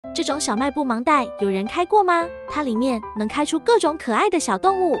这种小卖部盲袋有人开过吗？它里面能开出各种可爱的小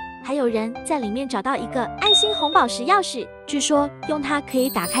动物，还有人在里面找到一个爱心红宝石钥匙，据说用它可以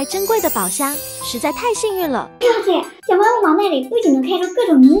打开珍贵的宝箱，实在太幸运了。哇塞，小卖部盲袋里不仅能开出各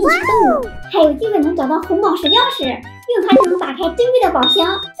种迷你小动物，还有机会能找到红宝石钥匙，用它就能打开珍贵的宝箱。这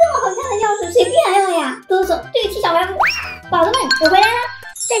么好看的钥匙谁不想要呀？哆嗦，对不起小卖部，宝子们，我回来了，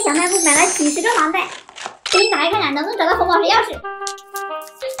在小卖部买了几十个盲袋，给你打开看看能不能找到红宝石钥匙。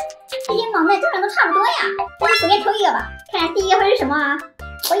这些盲袋重量都差不多呀，咱们随便抽一个吧，看看第一个会是什么啊？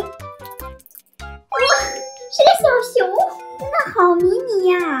喂，哇，是个小熊，真的好迷你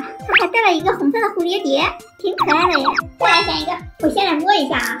呀！它还带了一个红色的蝴蝶结，挺可爱的呀。再来选一个，我先来摸一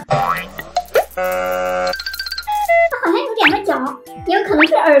下啊。它好像有2个角，也有可能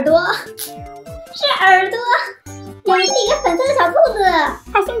是耳朵，是耳朵。有人是一个粉色的小兔子，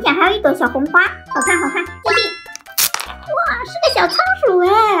它胸前还有一朵小红花，好看好看。继续，哇，是个小仓鼠哎。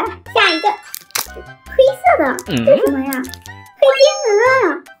下一个，灰色的，这是什么呀？黑天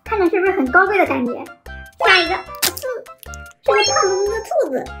鹅，看着是不是很高贵的感觉？下一个，是个胖嘟嘟的兔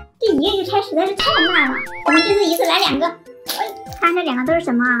子，这一个一个拆实在是太慢了。我们这次一次来2个，看这2个都是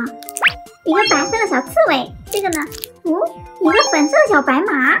什么啊？一个白色的小刺猬，这个呢，一个粉色的小白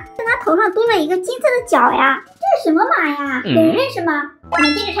马，但它头上多了一个金色的角呀，这是什么马呀？有人认识吗？我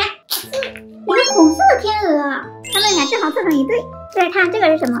们接着拆，一个红色的天鹅，它们俩正好凑成一对。再看这个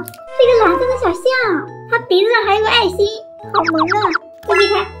是什么？是一个蓝色的小象，它鼻子上还有个爱心，好萌啊！继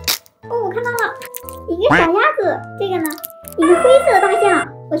续开，我看到了一个小鸭子，这个呢，一个灰色的大象，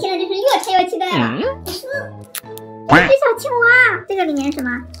我现在真是越拆越期待了。一只小青蛙，这个里面是什么？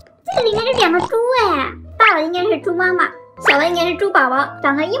这个里面是2个猪哎，大的应该是猪妈妈，小的应该是猪宝宝，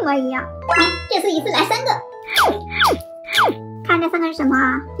长得一模一样。这次一次来3个，看这3个是什么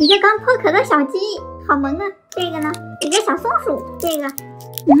啊？一个刚脱壳的小鸡，好萌啊！这个呢，一个小松鼠，这个，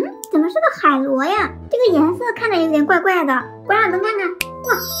怎么是个海螺呀？这个颜色看着有点怪怪的，关上灯看看，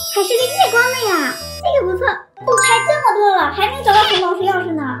哇，还是个夜光的呀，这个不错。都拆这么多了，还没有找到红宝石钥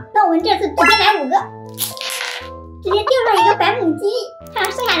匙呢，那我们这次直接来5个，直接丢上一个白母鸡。看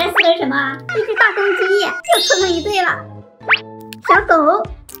剩下这4个是什么啊？一只大公鸡，又凑成一对了。小狗，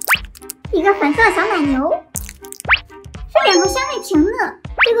一个粉色的小奶牛，是2个香味瓶子。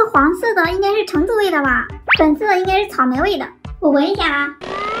这个黄色的应该是橙子味的吧，粉色的应该是草莓味的。我闻一下啊，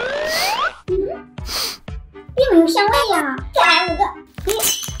并没有香味呀。再来5个，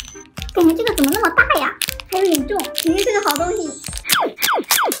感觉这个怎么那么大呀？还有点重，肯定是个好东西。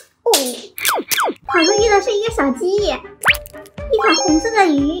跑出去的是一个小鸡，一条红色的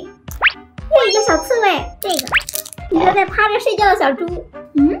鱼，又一个小刺猬，这个一个在趴着睡觉的小猪，灰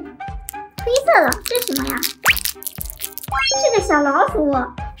色的这是什么呀？是个小老鼠，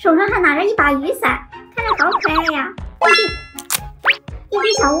手上还拿着一把雨伞，看着好可爱呀。继续，一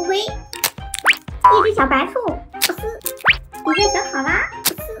只小乌龟，一只小白兔，一个小考拉，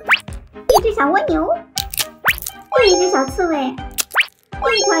一只小蜗牛，又一只小刺猬，又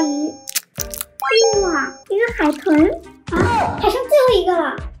一条鱼，哇，一个海豚啊，还剩最后一个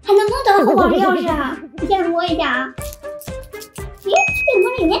了，还能不能找到红宝石钥匙啊？你先摸一下啊。这个摸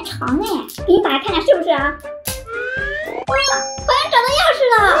着有点长哎，给你打开看看是不是啊？哇，好像找到钥匙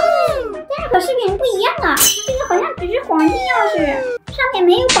了，但是和视频不一样啊，这个好像只是黄金钥匙，上面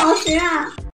没有宝石啊。